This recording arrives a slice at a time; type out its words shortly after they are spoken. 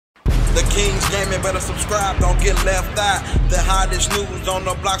Kings Gaming, better subscribe, don't get left out. The hottest news on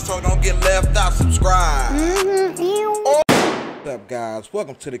the block, so don't get left out. Subscribe. What's up, guys?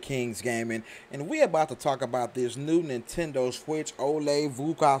 Welcome to the Kings Gaming, and we're about to talk about this new Nintendo Switch OLED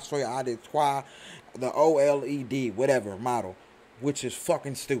Vuka Ade 3, the OLED, whatever model, which is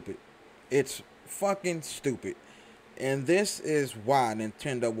fucking stupid. It's fucking stupid. And this is why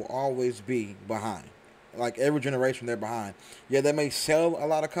Nintendo will always be behind. Like every generation, they're behind. Yeah, they may sell a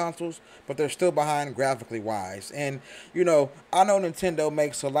lot of consoles, but they're still behind graphically wise. And, you know, I know Nintendo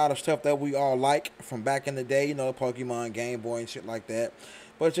makes a lot of stuff that we all like from back in the day, you know, Pokemon, Game Boy, and shit like that.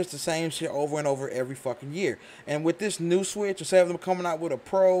 But it's just the same shit over and over every fucking year. And with this new Switch, instead of them coming out with a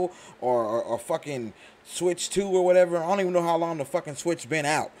Pro or fucking Switch 2 or whatever, I don't even know how long the fucking Switch been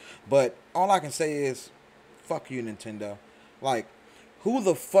out. But all I can say is, fuck you, Nintendo. Like, who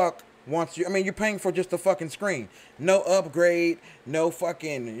the fuck wants you? I mean, you're paying for just a fucking screen. No upgrade, no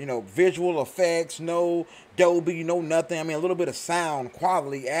fucking, you know, visual effects, no Dolby, no nothing. I mean, a little bit of sound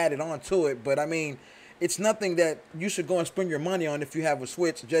quality added onto it, but I mean, it's nothing that you should go and spend your money on if you have a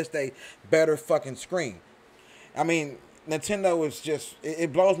Switch, just a better fucking screen. I mean, Nintendo is just,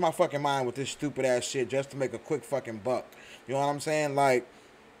 it blows my fucking mind with this stupid ass shit just to make a quick fucking buck. You know what I'm saying? Like,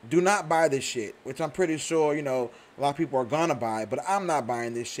 do not buy this shit, which I'm pretty sure, you know, a lot of people are gonna buy, but I'm not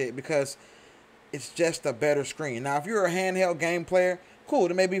buying this shit because it's just a better screen. Now, if you're a handheld game player, cool,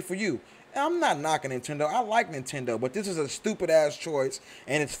 it may be for you. I'm not knocking Nintendo. I like Nintendo, but this is a stupid ass choice,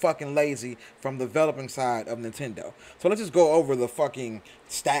 and it's fucking lazy from the developing side of Nintendo. So let's just go over the fucking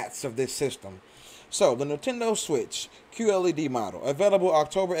stats of this system. So, the Nintendo Switch QLED model, available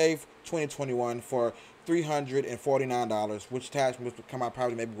October 8th, 2021 for $349, which attachments would come out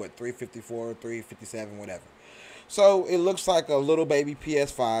probably maybe, what, $354, $357, whatever. So, it looks like a little baby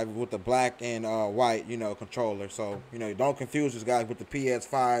PS5 with the black and white, you know, controller. So, you know, don't confuse this guy with the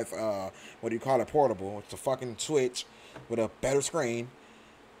PS5, what do you call it, portable. It's a fucking Switch with a better screen,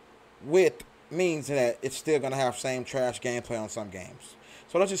 with means that it's still going to have same trash gameplay on some games.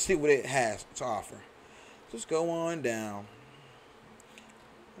 So let's just see what it has to offer. Just go on down.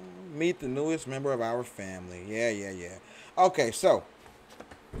 Meet the newest member of our family. Yeah. Okay, so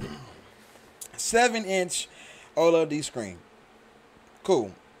 7-inch OLED screen.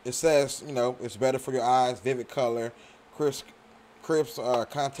 Cool. It says, you know, it's better for your eyes, vivid color, crisp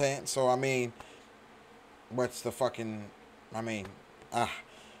content. So I mean, what's the fucking? I mean,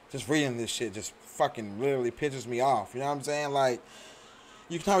 just reading this shit just fucking literally pisses me off. You know what I'm saying? Like,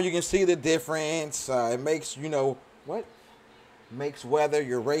 you can see the difference. It makes, you know, what? Makes whether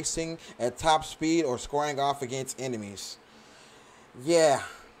you're racing at top speed or scoring off against enemies. Yeah.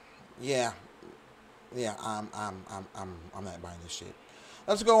 I'm not buying this shit.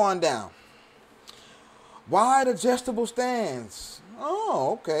 Let's go on down. Wide adjustable stands.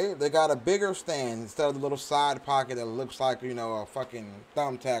 Oh, okay. They got a bigger stand instead of the little side pocket that looks like, you know, a fucking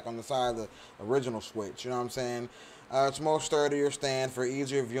thumbtack on the side of the original Switch. You know what I'm saying? It's more sturdier stand for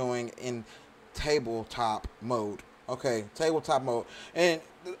easier viewing in tabletop mode. Okay, tabletop mode. And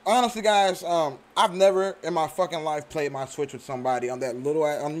honestly, guys, I've never in my fucking life played my Switch with somebody on that little,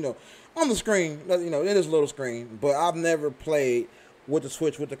 you know, on the screen. You know, it is a little screen, but I've never played with the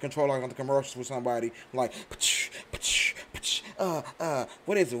Switch with the controller on the commercials with somebody like,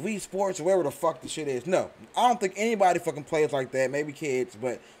 what is it, Wii Sports or whatever the fuck the shit is. No, I don't think anybody fucking plays like that. Maybe kids,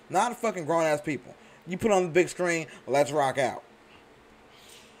 but not fucking grown ass people. You put on the big screen, let's rock out.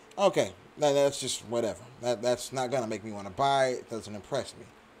 Okay, that's just whatever. That's not going to make me want to buy it. It doesn't impress me.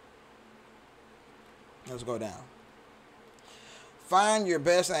 Let's go down. Find your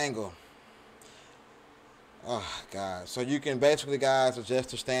best angle. Oh, God. So you can basically, guys, adjust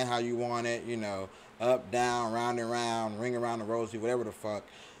the stand how you want it. You know, up, down, round and round, ring around the rosy, whatever the fuck.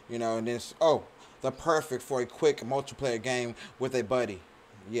 You know, and this, the perfect for a quick multiplayer game with a buddy.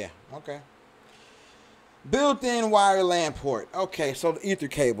 Yeah, okay. Built-in wire LAN port. Okay, so the Ether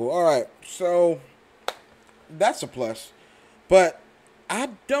cable. All right, so that's a plus. But I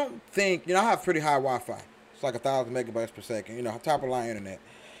don't think, you know, I have pretty high Wi-Fi. It's like 1,000 megabytes per second, you know, top of line internet.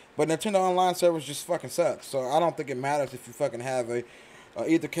 But Nintendo Online service just fucking sucks. So I don't think it matters if you fucking have a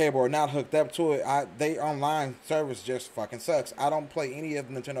Ether cable or not hooked up to it. They online service just fucking sucks. I don't play any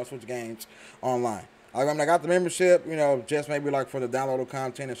of the Nintendo Switch games online. I mean, I got the membership, you know, just maybe like for the downloadable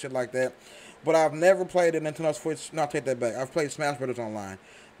content and shit like that. But I've never played a Nintendo Switch. No, I'll take that back. I've played Smash Brothers online.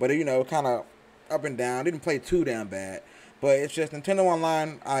 But, you know, kind of up and down. Didn't play too damn bad. But it's just Nintendo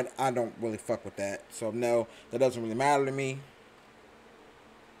Online, I don't really fuck with that. So, no, that doesn't really matter to me.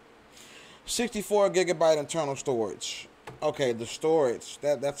 64 gigabyte internal storage. Okay, the storage,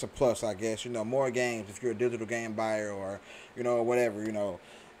 that's a plus, I guess. You know, more games if you're a digital game buyer or, you know, whatever, you know.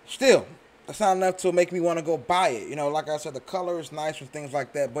 Still, that's not enough to make me want to go buy it. You know, like I said, the color is nice and things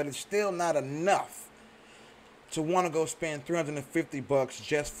like that, but it's still not enough to want to go spend $350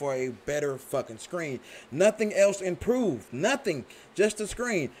 just for a better fucking screen. Nothing else improved. Nothing. Just the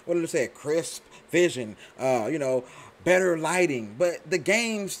screen. What did it say? Crisp vision. You know, better lighting. But the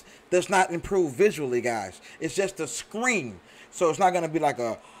games does not improve visually, guys. It's just a screen. So it's not going to be like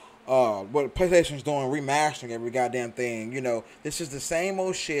a what PlayStation's doing, remastering every goddamn thing. You know, this is the same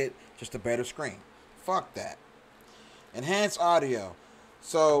old shit, just a better screen. Fuck that. Enhanced audio.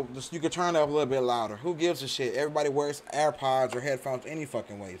 So you can turn it up a little bit louder. Who gives a shit? Everybody wears AirPods or headphones any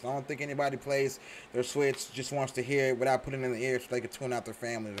fucking ways. I don't think anybody plays their Switch, just wants to hear it without putting it in the ear so they can tune out their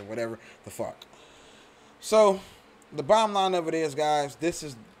families or whatever the fuck. So the bottom line of it is, guys, this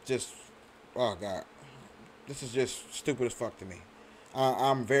is just, oh god, this is just stupid as fuck to me.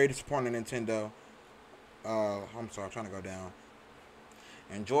 I'm very disappointed in Nintendo. I'm sorry, I'm trying to go down.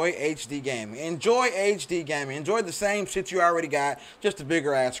 Enjoy HD gaming. Enjoy HD gaming. Enjoy the same shit you already got, just a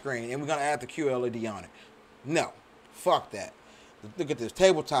bigger ass screen. And we're going to add the QLED on it. No. Fuck that. Look at this.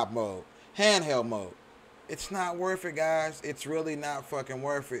 Tabletop mode. Handheld mode. It's not worth it, guys. It's really not fucking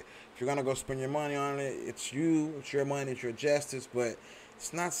worth it. If you're going to go spend your money on it, it's you. It's your money. It's your justice. But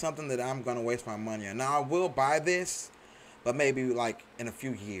it's not something that I'm going to waste my money on. Now, I will buy this, but maybe like in a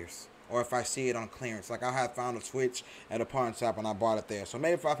few years. Or if I see it on clearance. Like I have found a Switch at a pawn shop and I bought it there. So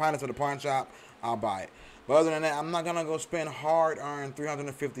maybe if I find it at a pawn shop, I'll buy it. But other than that, I'm not going to go spend hard-earned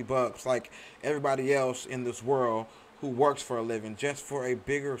 $350 like everybody else in this world who works for a living just for a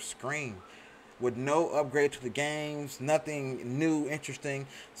bigger screen. With no upgrade to the games, nothing new, interesting.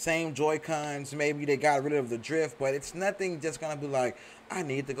 Same Joy-Cons. Maybe they got rid of the drift, but it's nothing just going to be like, I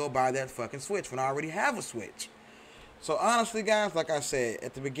need to go buy that fucking Switch when I already have a Switch. So honestly, guys, like I said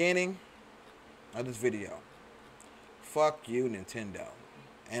at the beginning of this video, fuck you, Nintendo.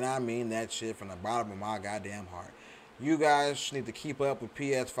 And I mean that shit from the bottom of my goddamn heart. You guys need to keep up with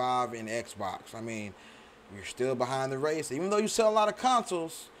PS5 and Xbox. I mean, you're still behind the race. Even though you sell a lot of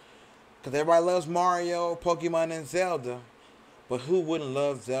consoles, because everybody loves Mario, Pokemon, and Zelda. But who wouldn't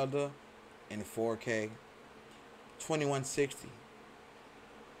love Zelda in 4K? 2160.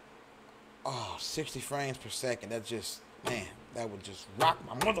 Oh, 60 frames per second. That just, man, that would just rock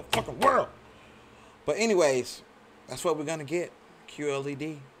my motherfucking world. But anyways, that's what we're going to get.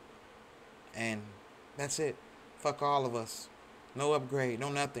 QLED. And that's it. Fuck all of us. No upgrade. No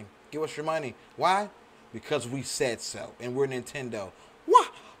nothing. Give us your money. Why? Because we said so. And we're Nintendo. Wah!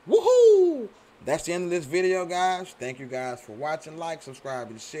 Woohoo! That's the end of this video, guys. Thank you guys for watching. Like,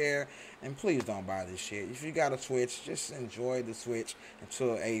 subscribe, and share. And please don't buy this shit. If you got a Switch, just enjoy the Switch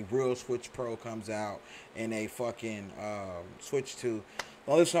until a real Switch Pro comes out and a fucking Switch 2.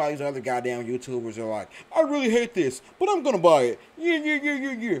 Don't listen to all these other goddamn YouTubers are like, I really hate this, but I'm going to buy it.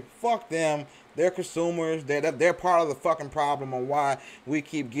 Yeah. Fuck them. They're consumers. They're part of the fucking problem on why we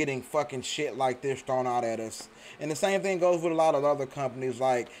keep getting fucking shit like this thrown out at us. And the same thing goes with a lot of other companies.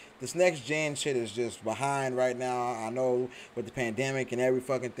 Like, this next gen shit is just behind right now. I know with the pandemic and every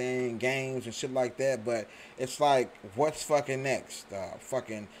fucking thing, games and shit like that. But it's like, what's fucking next?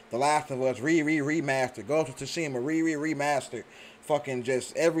 Fucking The Last of Us remastered. Ghost of Tsushima remastered. Fucking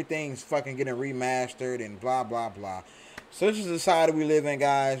just everything's fucking getting remastered and blah, blah, blah. So this is the side we live in,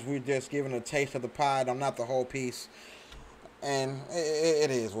 guys. We're just giving a taste of the pie. I'm not the whole piece. And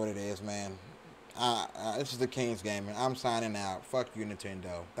it is what it is, man. This is the Kings Gaming. I'm signing out. Fuck you,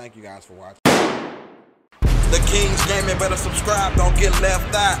 Nintendo. Thank you guys for watching. The Kings Gaming, better subscribe. Don't get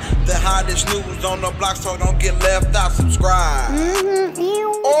left out. The hottest news on the block, so don't get left out. Subscribe.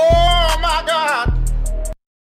 Oh, my God.